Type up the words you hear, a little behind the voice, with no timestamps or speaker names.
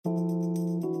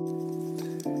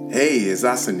Hey, it's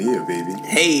Asania, baby.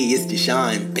 Hey, it's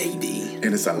Deshaun, baby.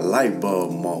 And it's a light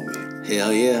bulb moment.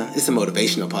 Hell yeah. It's a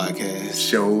motivational podcast.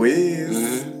 Show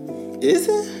is. Mm-hmm. Is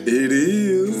it? It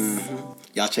is. Mm-hmm.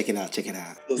 Y'all check it out. Check it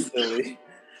out. So silly.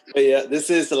 But yeah, this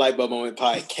is the Light Bulb Moment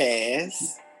podcast.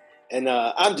 And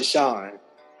I'm Deshaun.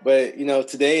 But,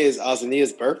 today is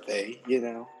Asania's birthday, He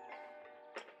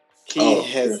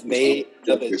has made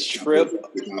another trip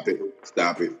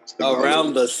Stop it.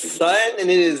 around the sun, and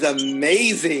it is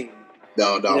amazing.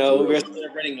 No. We're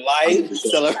celebrating life,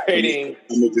 celebrating.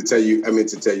 I meant to tell you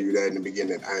that in the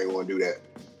beginning. I ain't want to do that.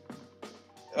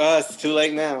 It's too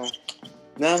late now.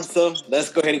 No, so let's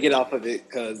go ahead and get off of it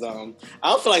because I don't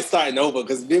feel like starting over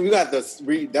because we got this.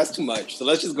 That's too much. So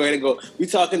let's just go ahead and go. We're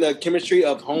talking the chemistry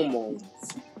of hormones,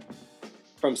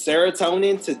 from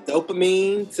serotonin to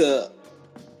dopamine to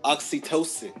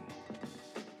oxytocin.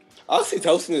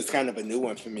 Oxytocin is kind of a new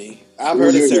one for me. I've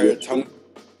heard of serotonin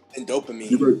and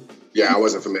dopamine. Yeah, I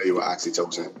wasn't familiar with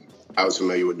oxytocin. I was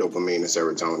familiar with dopamine and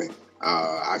serotonin.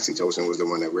 Oxytocin was the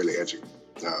one that really hit you.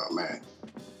 Man,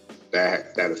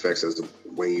 that affects us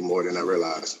way more than I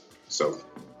realized. So,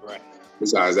 right.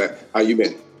 Besides that, how you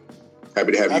been?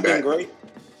 Happy to have you back. I've been great.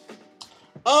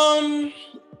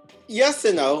 Yes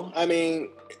and no. I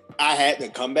mean, I had to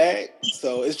come back,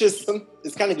 so it's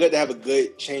kind of good to have a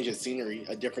good change of scenery,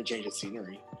 a different change of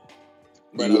scenery.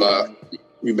 But,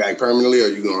 you back permanently, or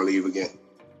you gonna leave again?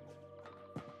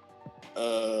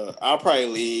 I'll probably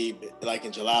leave like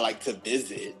in July, to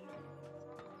visit.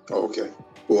 Oh, okay.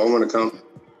 Well, I want to come.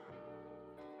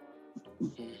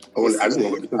 I just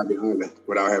want to go to the island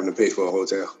without having to pay for a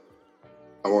hotel.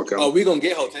 I want to come. Oh, we're gonna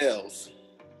get hotels.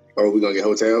 Oh, we're gonna get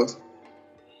hotels?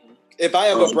 If I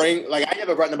ever I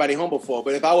never brought nobody home before,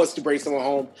 but if I was to bring someone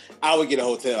home, I would get a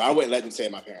hotel. I wouldn't let them stay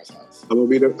at my parents' house. I'm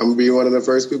gonna be one of the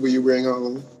first people you bring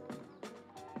home.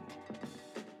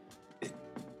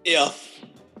 Yeah,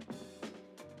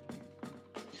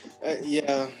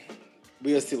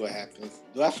 we'll see what happens.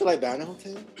 Do I feel like buying a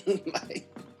hotel? I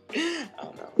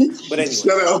don't know. But anyway.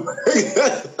 Shut up.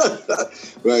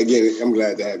 Well, again, I'm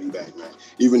glad to have you back, man.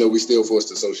 Even though we still forced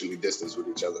to socially distance with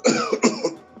each other.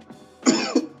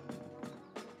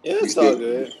 Yeah, it's all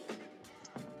good.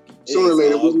 Sooner or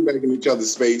later, we'll be back in each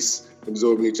other's space,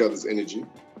 absorbing each other's energy.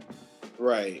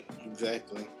 Right,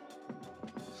 exactly.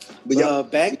 But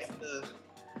back to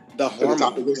the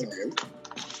hormones.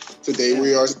 Today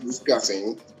we are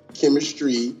discussing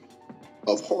chemistry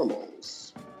of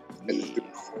hormones. And the three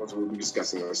hormones we'll be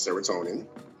discussing are serotonin,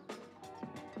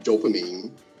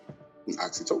 dopamine, and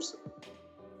oxytocin.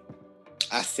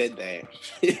 I said that.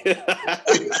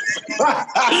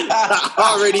 I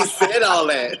already said all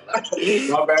that.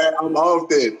 My bad. I'm off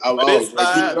then. It's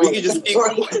fine. We can just keep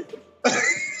going.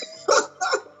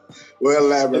 Well,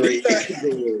 elaborate.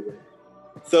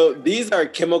 So these are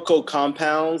chemical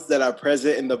compounds that are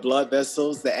present in the blood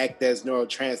vessels that act as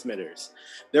neurotransmitters.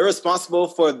 They're responsible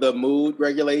for the mood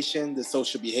regulation, the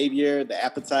social behavior, the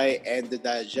appetite, and the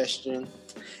digestion,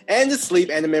 and the sleep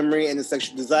and the memory and the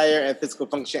sexual desire and physical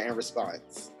function and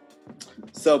response.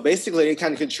 So basically, they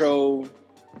kind of control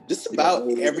just about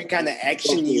every kind of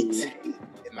action you take, in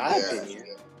my opinion.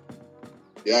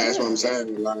 Yeah, that's what I'm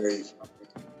saying.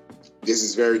 This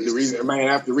is the reason, man,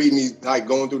 after reading these,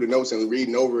 going through the notes and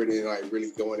reading over it and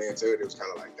really going into it, it was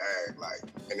kind of like that.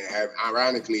 And then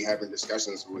ironically having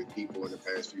discussions with people in the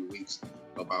past few weeks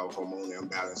about hormonal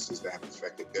imbalances that have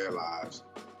affected their lives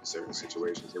in certain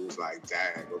situations. It was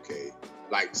okay.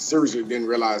 Seriously didn't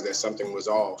realize that something was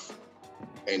off,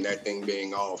 and that thing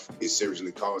being off is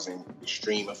seriously causing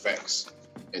extreme effects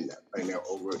in their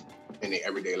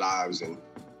everyday lives and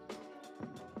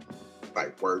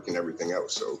work and everything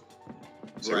else. So.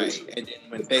 Right, and then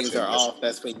when things are off,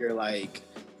 that's when you're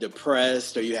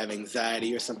depressed or you have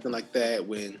anxiety or something like that.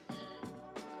 When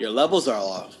your levels are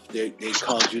off, they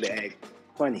cause you to act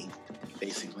funny,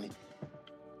 basically.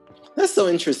 That's so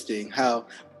interesting. How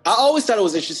I always thought it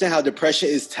was interesting how depression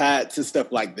is tied to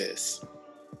stuff like this.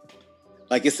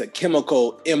 It's a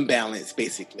chemical imbalance,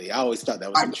 basically. I always thought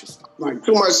that was interesting.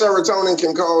 Too much serotonin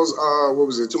can cause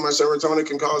Too much serotonin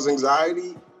can cause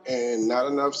anxiety. And not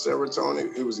enough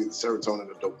serotonin. It was either serotonin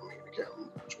or dopamine. I can't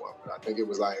remember which one, but I think it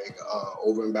was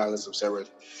over imbalance of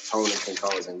serotonin can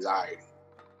cause anxiety.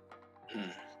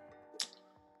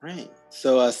 Right.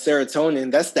 So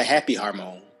serotonin, that's the happy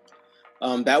hormone.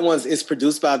 That is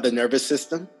produced by the nervous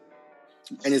system,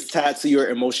 and it's tied to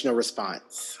your emotional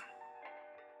response.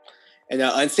 And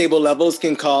unstable levels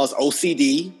can cause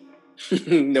OCD.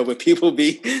 When people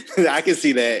I can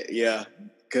see that. Yeah.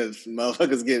 Because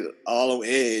motherfuckers get all on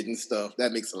edge and stuff.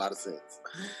 That makes a lot of sense.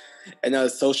 And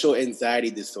social anxiety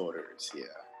disorders, yeah.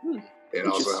 It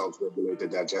also helps regulate the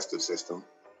digestive system.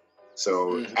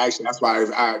 So actually, that's why you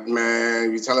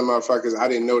telling motherfuckers, I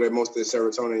didn't know that most of the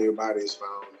serotonin in your body is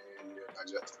found in your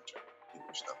digestive tract.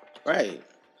 Right.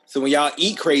 So when y'all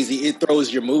eat crazy, it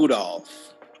throws your mood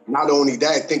off. Not only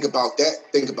that, think about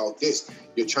this.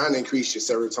 You're trying to increase your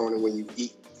serotonin when you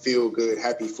eat feel good,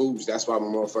 happy foods. That's why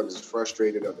when motherfuckers are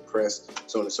frustrated or depressed,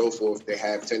 so on and so forth, they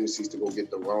have tendencies to go get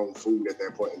the wrong food at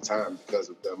that point in time because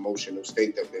of the emotional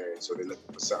state that they're in. So they're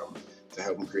looking for something to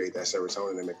help them create that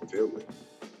serotonin and make them feel good.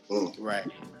 Right.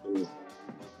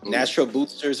 Natural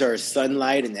boosters are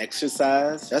sunlight and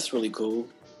exercise. That's really cool.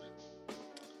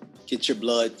 Get your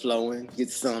blood flowing. Get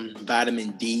some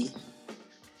vitamin D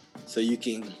so you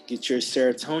can get your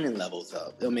serotonin levels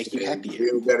up. It'll make you happier.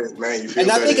 You feel better, man.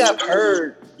 And I think I've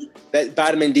heard that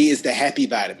vitamin D is the happy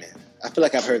vitamin. I feel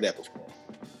like I've heard that before.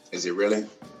 Is it really?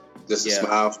 Just a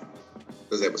smile?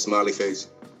 Does it have a smiley face?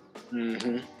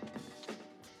 Mm-hmm.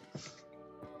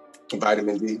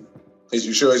 Vitamin D. Is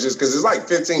you sure it's just because it's like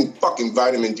 15 fucking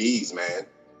vitamin Ds, man?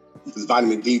 There's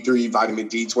vitamin D3, vitamin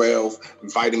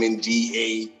D12, vitamin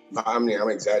D8. I mean, I'm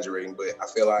exaggerating, but I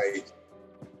feel like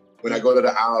when I go to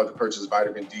the aisle to purchase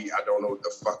vitamin D, I don't know what the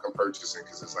fuck I'm purchasing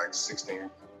because it's like 16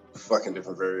 fucking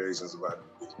different variations of vitamin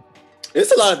D.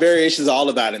 There's a lot of variations of all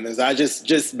the vitamins. I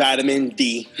just vitamin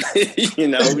D.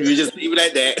 You just leave it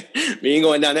at that. We ain't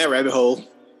going down that rabbit hole.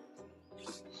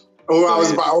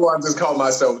 I just called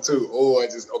myself too.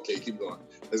 Okay, keep going.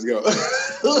 Let's go.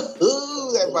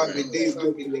 That vitamin D is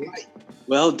good for your life.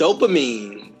 Well,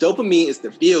 dopamine. Dopamine is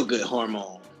the feel-good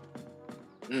hormone.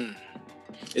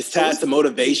 It's tied to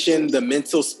motivation, the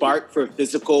mental spark for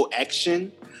physical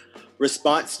action,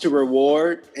 response to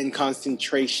reward, and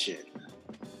concentration.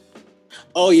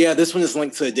 Oh yeah, this one is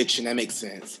linked to addiction. That makes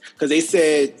sense. Because they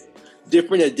said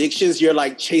different addictions, you're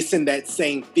like chasing that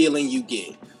same feeling you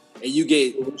get. And you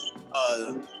get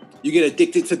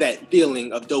addicted to that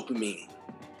feeling of dopamine.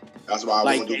 That's why I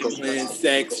like gambling,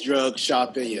 sex, drugs,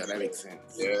 shopping. Yeah, that makes sense.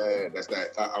 Yeah, that's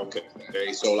that. Okay.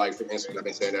 So, like, for instance, I've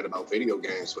been saying that about video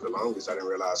games for the longest. I didn't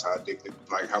realize how addicted,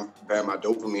 like, how bad my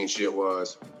dopamine shit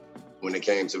was when it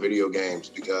came to video games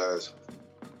because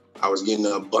I was getting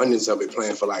the abundance of it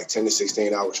playing for like 10 to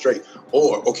 16 hours straight.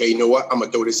 Or, okay, you know what? I'm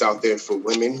going to throw this out there for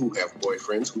women who have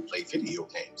boyfriends who play video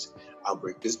games. I'll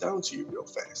break this down to you real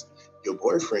fast. Your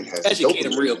boyfriend has educate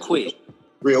him real quick.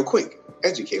 Real quick.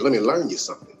 Educate. Let me learn you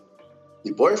something.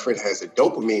 Your boyfriend has a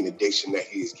dopamine addiction that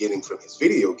he is getting from his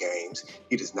video games.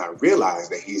 He does not realize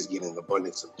that he is getting an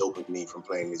abundance of dopamine from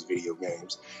playing his video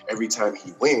games. Every time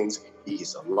he wins, he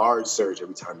gets a large surge.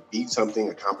 Every time he beats something,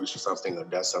 accomplishes something, or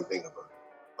does something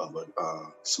of a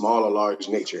small or large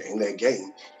nature in that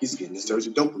game, he's getting a surge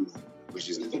of dopamine, which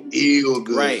is feel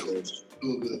good. Right.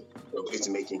 Feel good. So it's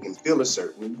making him feel a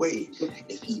certain way.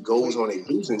 If he goes on a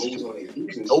losing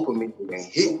dopamine and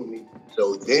hit me,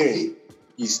 so then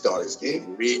he starts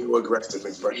getting real aggressive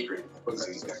and frustrated because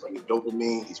he's got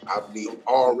dopamine. He's probably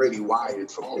already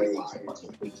wired for playing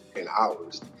 10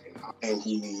 hours, and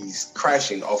he's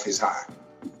crashing off his high.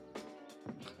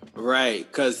 Right,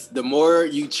 because the more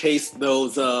you chase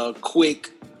those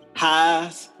quick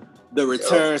highs, the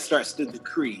return starts to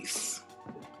decrease.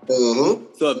 Mm-hmm.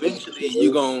 So eventually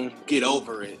you're going to get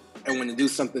over it and want to do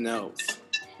something else.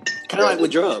 Kind of like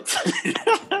with drugs.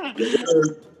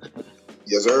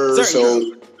 Yes, sir.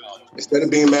 So instead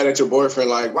of being mad at your boyfriend,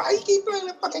 like, why you keep playing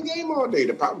that fucking game all day?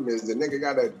 The problem is the nigga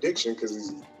got an addiction because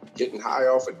he's getting high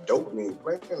off of dopamine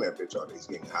playing that bitch all day. He's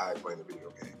getting high playing the video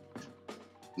game.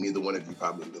 Neither one of you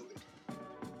probably knew it.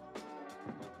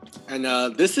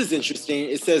 And this is interesting.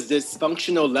 It says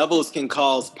dysfunctional levels can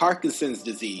cause Parkinson's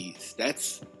disease.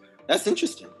 That's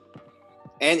interesting.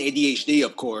 And ADHD,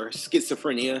 of course.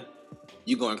 Schizophrenia.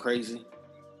 You going crazy.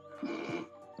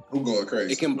 Who going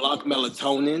crazy? It can block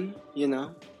melatonin,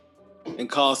 and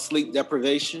cause sleep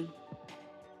deprivation.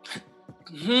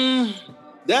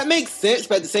 That makes sense,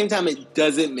 but at the same time, it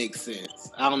doesn't make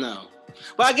sense. I don't know.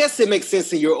 But I guess it makes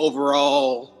sense in your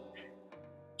overall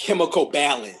chemical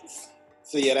balance.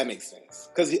 So yeah, that makes sense.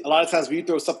 Because a lot of times when you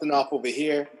throw something off over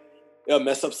here, it'll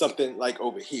mess up something like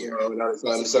over here.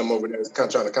 Something over there is trying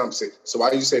to compensate. So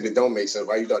why do you say that don't make sense?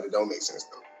 Why you thought it don't make sense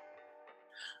though?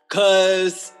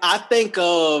 Because I think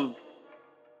of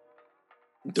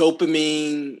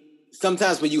dopamine.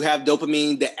 Sometimes when you have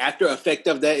dopamine, the after effect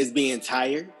of that is being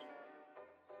tired.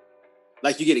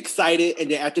 Like you get excited,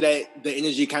 and then after that, the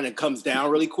energy kind of comes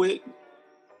down really quick.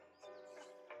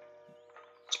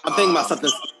 I'm thinking about something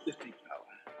specific.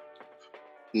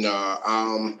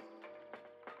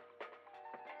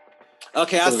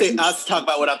 Okay, I'll talk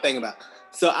about what I'm thinking about.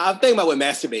 So I'm thinking about with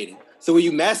masturbating. So when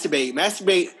you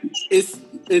masturbate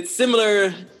it's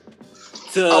similar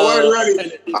I wasn't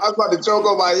ready. I was about to choke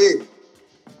on my ear.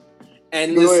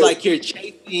 And it's like you're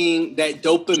chasing that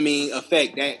dopamine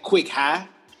effect, that quick high.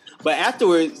 But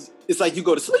afterwards, it's like you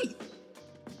go to sleep.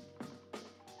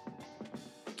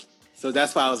 So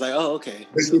that's why I was like, oh, okay.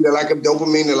 But see, they're like a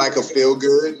dopamine, they're like a feel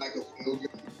good.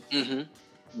 Mm-hmm.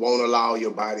 Won't allow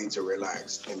your body to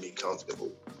relax and be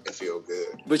comfortable and feel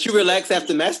good. But you relax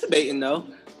after masturbating, though.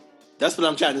 That's what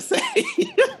I'm trying to say.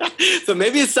 So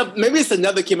maybe it's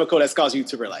another chemical that's causing you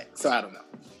to relax. So I don't know.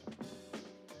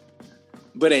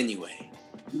 But anyway.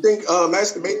 You think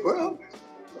masturbate? Well,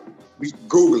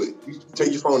 Google it. You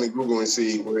take your phone and Google and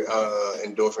see where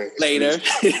endorphin is later.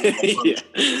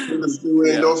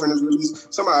 Where endorphin is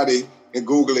released. Somebody can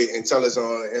Google it and tell us on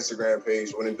the Instagram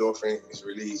page when endorphin is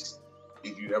released.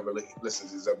 If you ever listen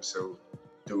to this episode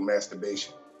through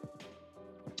masturbation.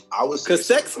 I was because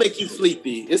sex make you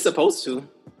sleepy. It's supposed to.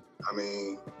 I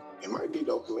mean, it might be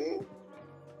dopamine.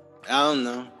 I don't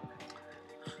know.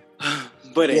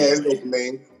 But yeah, it's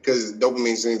dopamine. Because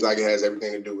dopamine seems like it has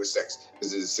everything to do with sex.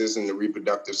 Because it assists in the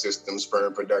reproductive system,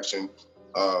 sperm production,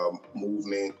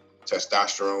 movement,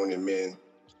 testosterone in men.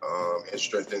 It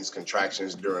strengthens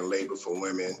contractions during labor for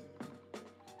women.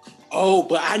 Oh,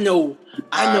 but I know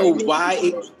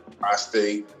why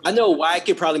prostate. I know why it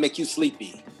could probably make you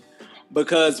sleepy.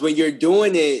 Because when you're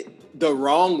doing it the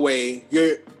wrong way,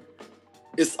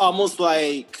 it's almost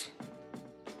like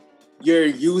you're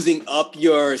using up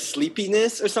your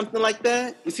sleepiness or something like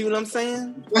that. You see what I'm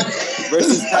saying?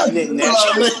 Versus having it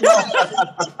naturally.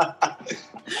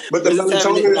 But the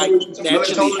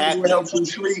melatonin helps you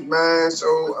sleep, man.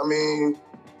 So, I mean,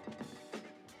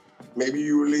 maybe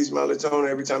you release melatonin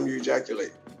every time you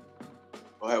ejaculate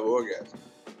or have an orgasm.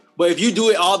 But if you do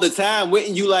it all the time,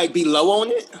 wouldn't you like be low on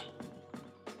it?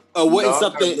 Or wouldn't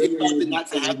something not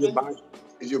to happen?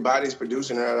 Is your body's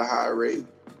producing it at a higher rate?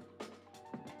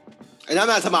 And I'm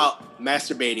not talking about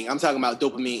masturbating. I'm talking about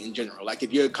dopamine in general. Like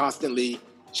if you're constantly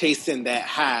chasing that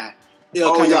high,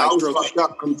 it'll kind of I was fucked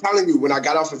up. I'm telling you, when I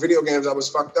got off of video games, I was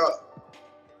fucked up.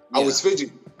 Yeah. I was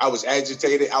fidgety. I was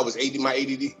agitated. I was my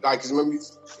ADD. Like, cause remember,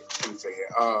 let me say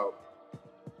it. I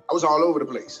was all over the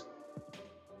place.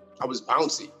 I was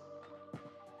bouncy.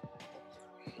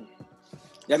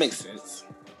 That makes sense.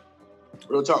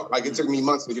 Real talk. Like it took me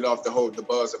months to get off the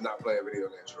buzz of not playing video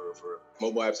games for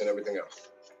mobile apps and everything else.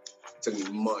 It took me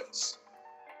months.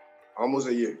 Almost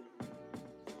a year.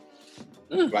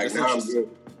 Like now I'm good.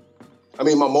 I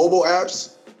mean, my mobile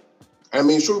apps, I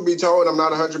mean, truth be told, I'm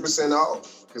not 100%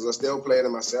 off because I still play it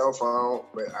on my cell phone,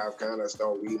 but I've kind of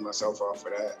started weeding myself off for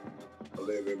that a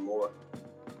little bit more.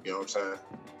 You know what I'm saying?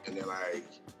 And then like,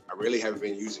 I really haven't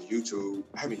been using YouTube.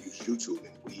 I haven't used YouTube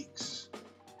in weeks.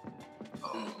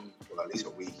 Well, at least a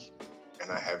week. And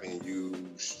I haven't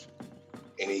used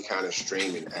any kind of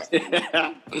streaming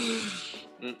app.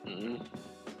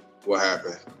 What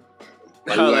happened?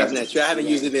 I'm laughing at you. I haven't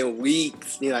used it in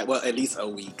weeks. You're like, well, at least a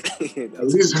week.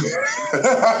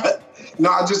 No,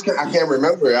 I can't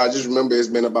remember. I just remember it's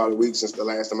been about a week since the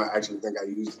last time I actually think I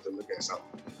used it to look at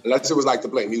something. Unless it was like to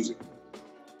play music.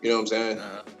 You know what I'm saying?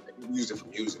 I use it for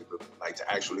music, but like to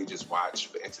actually just watch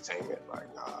for entertainment, like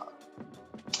nah.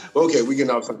 Okay, we get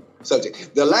off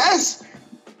subject. The last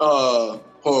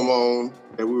hormone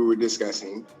that we were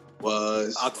discussing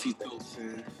was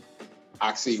oxytocin.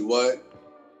 Oxy what?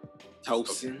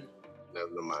 Tocin. Okay.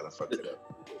 Never mind, I fucked it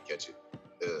up. You catch it.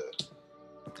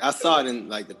 I saw it in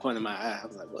like the corner of my eye. I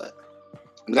was like, what?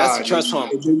 That's the trust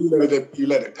hormone. You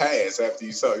let it pass after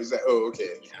you saw it. You said, oh,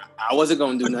 okay. I wasn't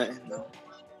going to do nothing. No.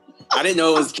 I didn't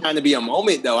know it was trying to be a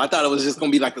moment, though. I thought it was just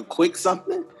going to be like a quick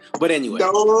something. But anyway.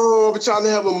 No, but trying to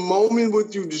have a moment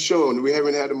with you, Deshaun. We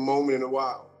haven't had a moment in a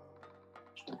while.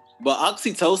 But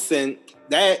oxytocin,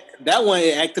 that one,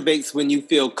 it activates when you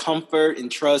feel comfort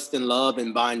and trust and love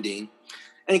and bonding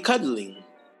and cuddling.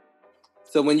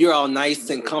 So when you're all nice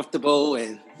and comfortable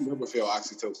and... You never feel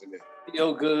oxytocin then.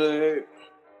 Feel good.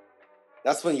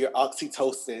 That's when you're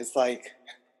oxytocin. It's like,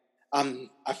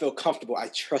 I feel comfortable. I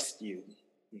trust you.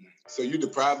 So you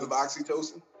deprived of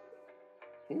oxytocin?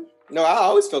 No, I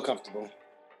always feel comfortable.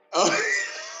 Oh.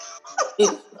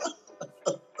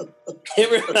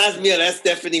 It reminds me of that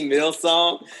Stephanie Mills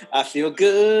song. I feel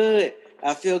good.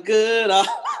 I feel good.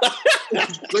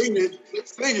 Sing it.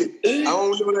 I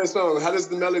don't know that song. How does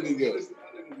the melody go?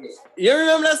 You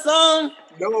remember that song?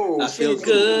 No. I feel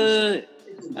good.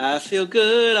 I feel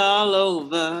good all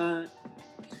over.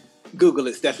 Google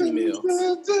it, Stephanie Mills.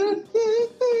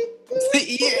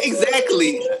 Yeah,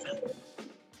 exactly.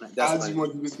 I just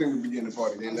wanted this thing to begin the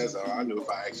party. Then that's all. I knew if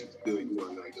I actually do it, you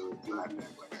weren't gonna do it. You have to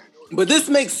act like I know But this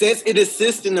makes sense. It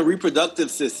assists in the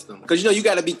reproductive system because you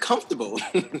got to be comfortable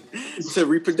to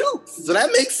reproduce. So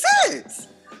that makes sense.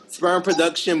 Sperm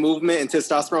production, movement, and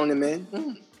testosterone in men.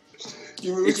 What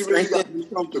you mean you got to be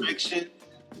comfortable?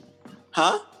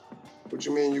 Huh? What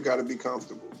you mean you got to be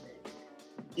comfortable?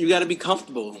 You got to be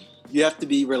comfortable. You have to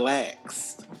be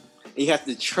relaxed. You have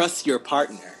to trust your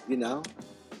partner.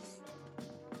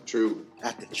 True. I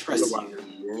have to trust you.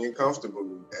 You ain't comfortable.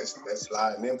 That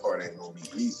sliding in part ain't gonna be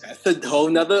easy. That's a whole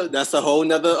nother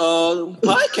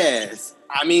podcast.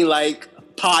 I mean, like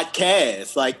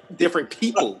podcasts, like different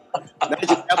people, not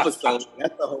just episodes.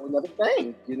 That's a whole nother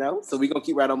thing, So we're gonna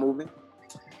keep right on moving.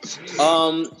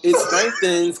 It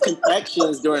strengthens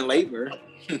contractions during labor.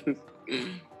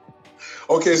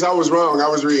 Okay, so I was wrong. I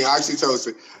was reading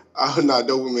oxytocin. Not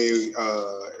dopamine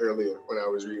earlier when I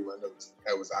was reading my notes.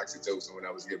 That was oxytocin when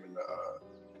I was giving the.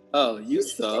 Oh, you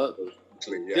suck.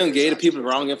 You done gave the people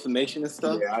wrong information and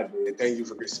stuff? Yeah, I did. Thank you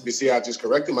for... See, I just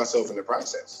corrected myself in the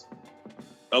process.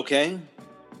 Okay.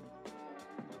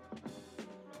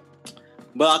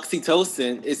 But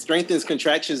oxytocin, it strengthens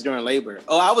contractions during labor.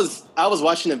 Oh, I was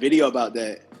watching a video about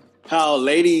that. How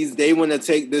ladies, they want to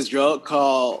take this drug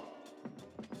called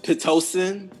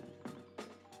Pitocin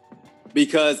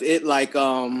because it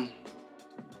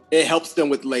it helps them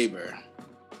with labor.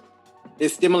 It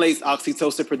stimulates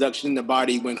oxytocin production in the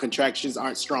body when contractions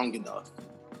aren't strong enough.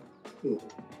 So.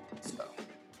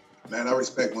 Man, I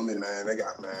respect women, man. They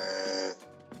got, man.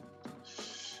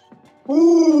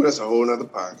 Ooh, that's a whole nother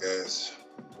podcast.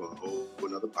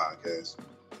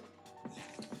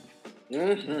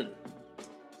 Mm-hmm.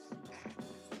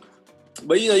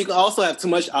 But, you can also have too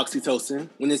much oxytocin.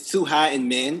 When it's too high in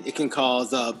men, it can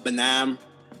cause benign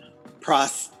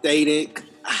prostatic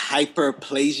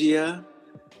hyperplasia,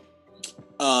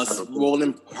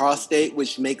 swollen prostate,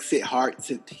 which makes it hard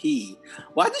to pee.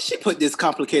 Why did she put this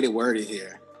complicated word in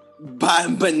here?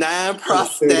 Benign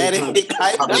prostatic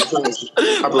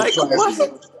hyperplasia. Like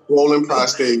what? Swollen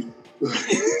prostate.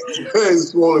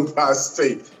 Swollen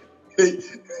prostate.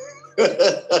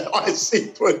 Why she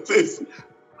put this?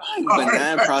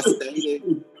 Benign prostatic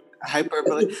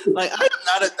hyperplasia. Like, I am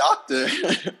not a doctor.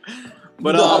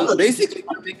 But basically,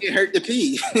 it make it hurt to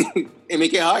pee. It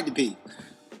make it hard to pee.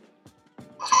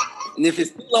 And if it's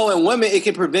too low in women, it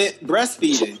can prevent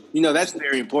breastfeeding. That's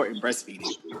very important,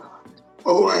 breastfeeding.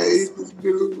 Oh, I hate this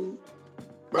dude.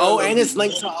 Oh, and it's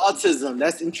linked to autism.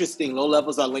 That's interesting. Low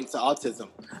levels are linked to autism.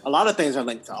 A lot of things are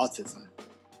linked to autism.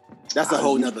 That's a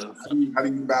whole nother. How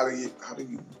do you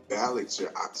balance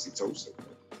your oxytocin?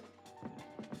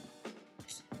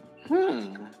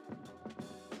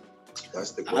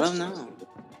 That's the question. I don't know.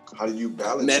 How do you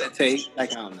balance? Meditate. I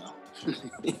don't know.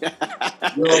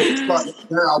 I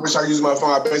wish I used my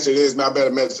phone. I bet you it is. My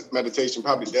better meditation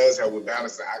probably does help with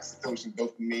balancing oxytocin,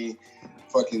 dopamine,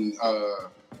 fucking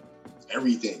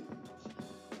everything.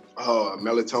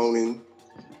 Melatonin.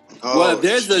 Well, if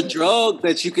there's a drug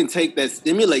that you can take that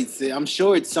stimulates it, I'm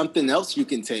sure it's something else you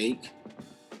can take.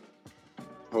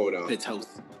 Hold on.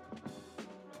 Pitocin.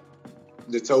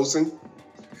 Pitocin?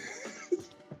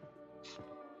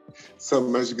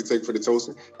 Something else you can take for the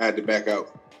Pitocin? I had to back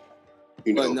out.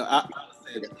 But no, I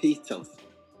said Pitocin.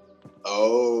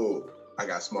 Oh, I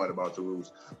got smart about the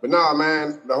rules. But nah,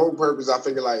 man, the whole purpose, I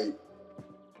figure like,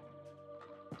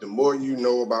 the more you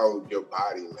know about your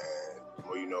body, man, the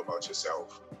more you know about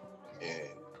yourself and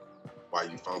why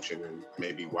you function and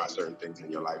maybe why certain things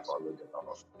in your life are a little bit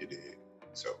off. It did.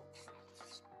 So,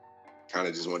 kind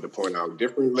of just wanted to point out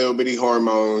different little bitty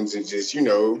hormones and just,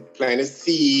 plant a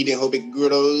seed and hope it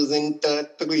grows into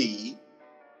three.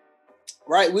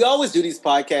 Right. We always do these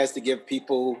podcasts to give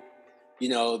people,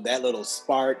 that little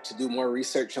spark to do more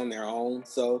research on their own.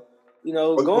 So,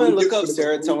 go and look up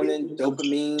serotonin,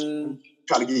 dopamine.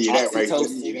 Try to give you that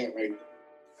right.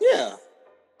 Yeah.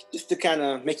 Just to kind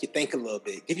of make you think a little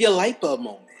bit. Give you a light bulb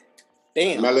moment.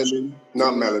 Damn. Melanin.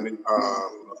 Not melanin.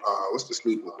 What's the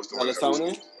sleep one? What's the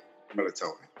melatonin?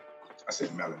 Melatonin. I said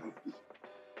melanin.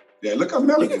 Yeah, look up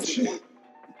melanin.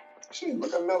 Shit,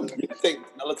 look up melanin. You can take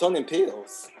melatonin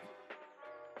pills.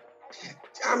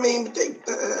 I mean,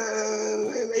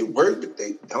 they work, but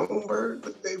they don't work,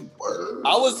 but they work.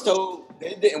 I was told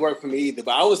it didn't work for me either,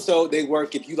 but I was told they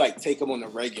work if you take them on a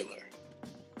regular.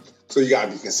 So you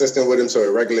gotta be consistent with them so it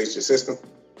regulates your system?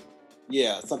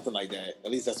 Yeah, something like that.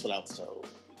 At least that's what I was told.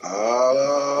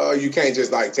 You can't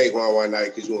just take one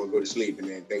night because you want to go to sleep and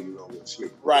then think you're gonna go to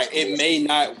sleep. Right, it may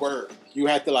not work. You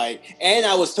have to and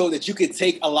I was told that you could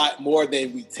take a lot more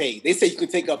than we take. They say you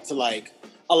could take up to a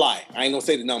lie. I ain't gonna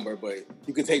say the number, but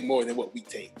you can take more than what we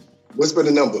take. Whisper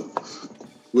the number.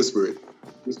 Whisper it.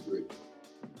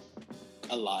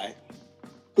 A lie.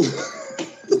 You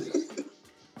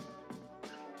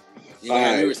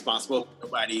gotta be responsible for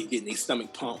nobody getting their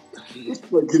stomach pumped.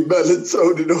 Fucking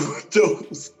melatonin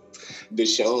overdose.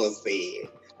 Deshaun said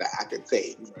that I could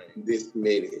take this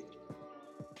minute.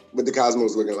 What the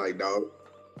cosmos looking like, dog?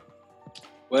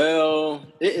 Well,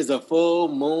 it is a full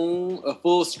moon, a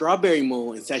full strawberry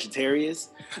moon in Sagittarius.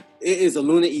 It is a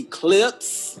lunar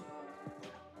eclipse,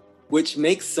 which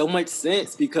makes so much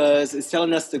sense because it's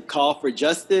telling us to call for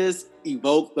justice,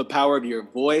 evoke the power of your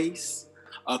voice,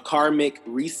 a karmic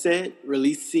reset,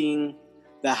 releasing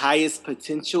the highest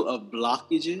potential of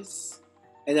blockages,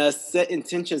 and set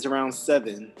intentions around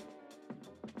 7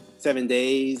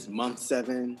 days, month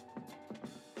 7,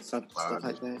 stuff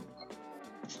like that.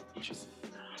 Interesting.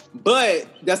 But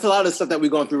that's a lot of stuff that we're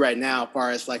going through right now, as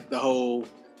far as like the whole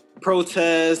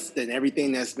protest and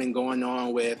everything that's been going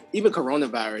on with even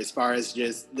coronavirus, as far as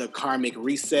just the karmic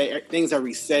reset. Things are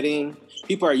resetting.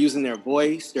 People are using their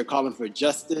voice. They're calling for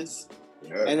justice.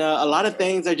 Yeah. And a lot of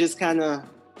things are just kind of,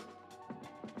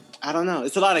 I don't know.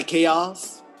 It's a lot of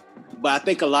chaos, but I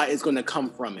think a lot is going to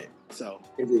come from it. So,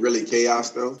 is it really chaos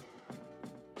though?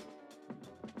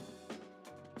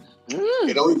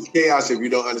 It only chaos if you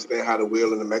don't understand how the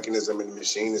wheel and the mechanism and the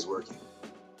machine is working.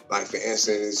 Like for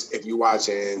instance, if you're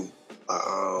watching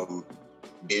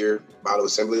beer bottle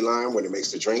assembly line when it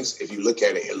makes the drinks, if you look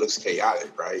at it, it looks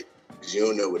chaotic, right? Because you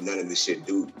don't know what none of this shit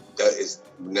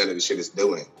none of the shit is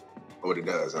doing. What it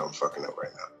does, I'm fucking up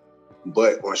right now.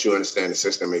 But once you understand the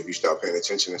system, if you start paying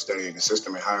attention and studying the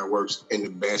system and how it works and the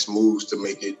best moves to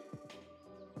make it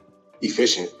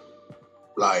efficient,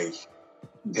 like,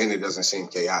 then it doesn't seem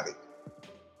chaotic.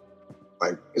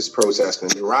 Like, it's protesting.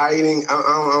 The rioting,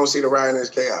 I don't see the rioting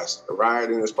as chaos. The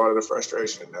rioting is part of the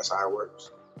frustration. That's how it works.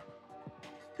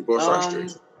 People are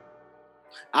frustrated.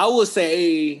 I would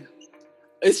say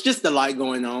it's just a lot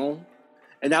going on.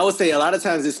 And I would say a lot of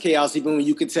times it's chaos even when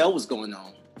you can tell what's going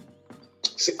on.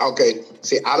 I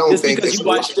don't just think because you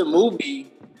watch the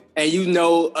movie and you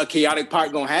know a chaotic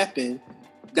part gonna happen,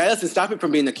 that doesn't stop it from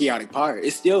being a chaotic part.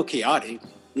 It's still chaotic.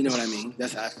 You know what I mean?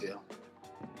 That's how I feel.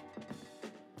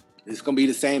 It's gonna be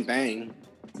the same thing.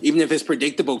 Even if it's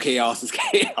predictable chaos, it's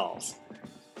chaos.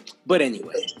 But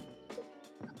anyway.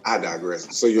 I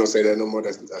digress. So you don't say that no more?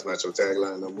 That's not your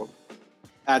tagline no more?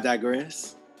 I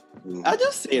digress. Mm-hmm. I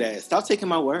just say that. Stop taking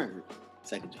my word.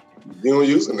 Second joke. You don't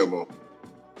use it no more.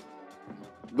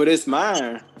 But it's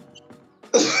mine.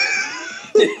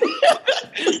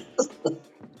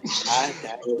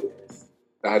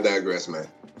 I digress, man.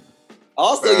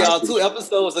 Also, y'all, 2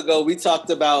 episodes ago, we talked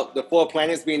about the 4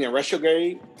 planets being in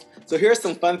retrograde. So here's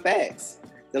some fun facts.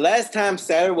 The last time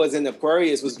Saturn was in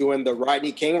Aquarius was during the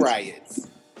Rodney King riots.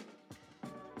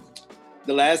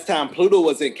 The last time Pluto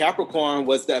was in Capricorn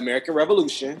was the American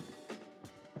Revolution.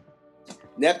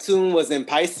 Neptune was in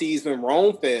Pisces when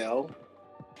Rome fell.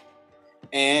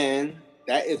 And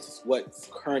that is what's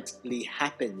currently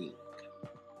happening.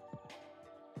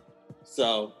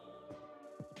 So,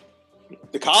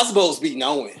 the cosmos be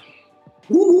knowing.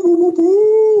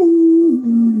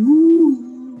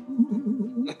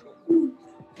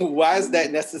 Why is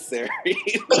that necessary?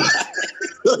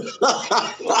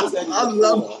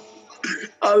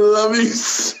 I love you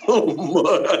so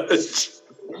much.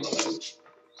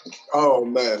 Oh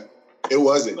man, it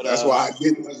wasn't. But, that's why I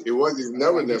didn't. It wasn't.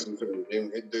 Never necessary.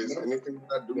 Anything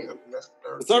I do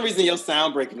necessary. For some reason, your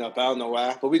sound breaking up. I don't know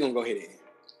why, but we're gonna go ahead and.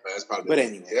 That's probably. But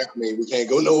anyway, yeah. I mean, we can't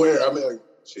go nowhere. I mean,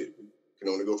 shit. We can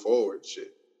only go forward.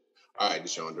 Shit. All right,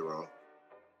 Deshaun Deron.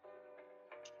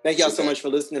 Thank y'all so much for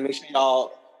listening. Make sure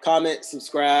y'all comment,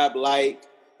 subscribe, like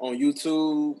on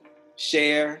YouTube,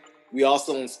 share. We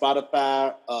also on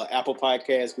Spotify, Apple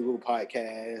Podcasts, Google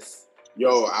Podcasts.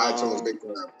 Yo, iTunes, they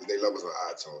love us on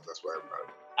iTunes. That's why everybody.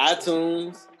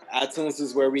 iTunes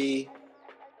is where we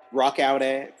rock out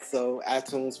at. So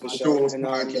iTunes for sure. And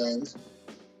podcast.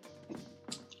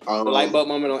 The Light Bulb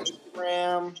Moment on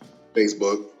Instagram,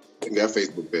 Facebook. We got a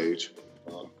Facebook page.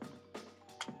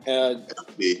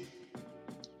 FB.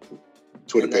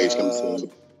 Twitter page comes soon.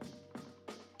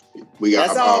 We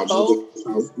got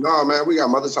no man. We got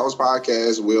Mother's House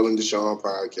podcast, Will and Deshaun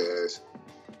podcast.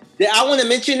 Yeah, I want to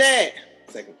mention that.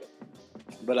 Second,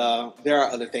 but there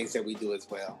are other things that we do as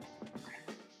well.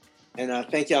 And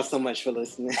thank y'all so much for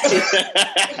listening.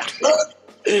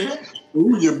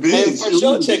 Ooh, you bitch. And for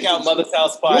sure, check out Mother's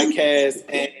House podcast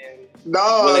and. No,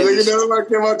 nigga, nobody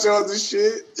came out y'all this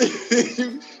shit.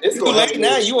 It's too late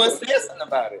now. You want to say something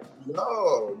about it?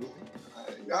 No,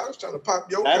 I was trying to pop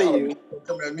your out of you.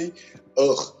 Come at me.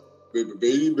 Ugh,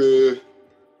 baby,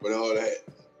 but all that.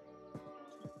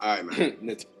 All right,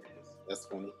 man. That's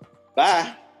funny.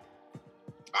 Bye.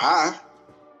 Bye.